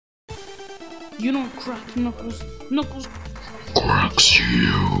You don't crack Knuckles. Knuckles cracks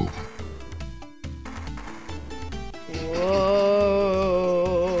you.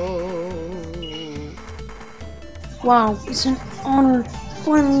 Whoa. Wow, it's an honor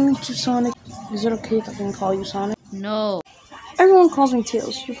finally meet you, Sonic. Is it okay if I can call you Sonic? No, Everyone calls me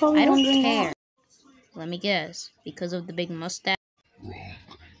Tails. You're probably I don't wondering care. why. Let me guess. Because of the big mustache? Wrong.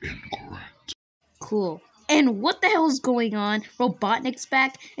 Incorrect. Cool. And what the hell is going on? Robotnik's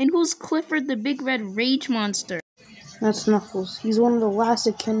back? And who's Clifford the big red rage monster? That's Knuckles. He's one of the last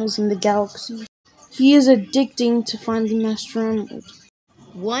Echidnas in the galaxy. He is addicting to finding Master Emerald.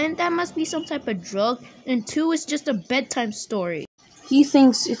 1, that must be some type of drug. And 2, it's just a bedtime story. He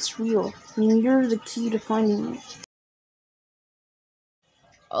thinks it's real, and you're the key to finding it.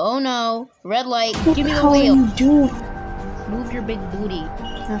 Oh no. Red light. What Give me the hell wheel. are you doing? Move your big booty.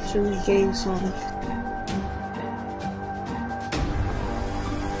 That's really gay, Sonic.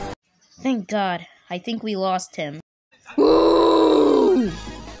 Thank God. I think we lost him. Oh!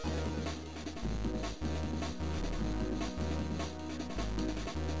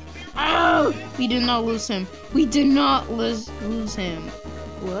 We did not lose him. We did not lose him.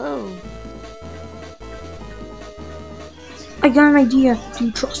 Whoa. I got an idea. Do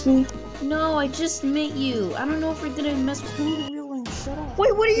you trust me? No, I just met you. I don't know if we're gonna mess with Leave the wheel and shut up.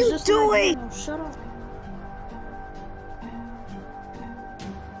 Wait, what are It's you just an idea doing? now. Shut up.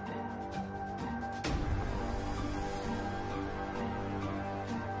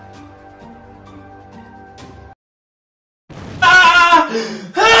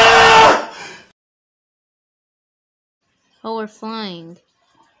 Oh, we're flying.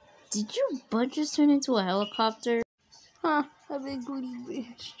 Did your butt just turn into a helicopter? Huh, a big booty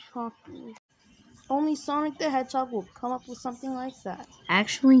bitch. Only Sonic the Hedgehog will come up with something like that.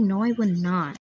 Actually, no, I would not.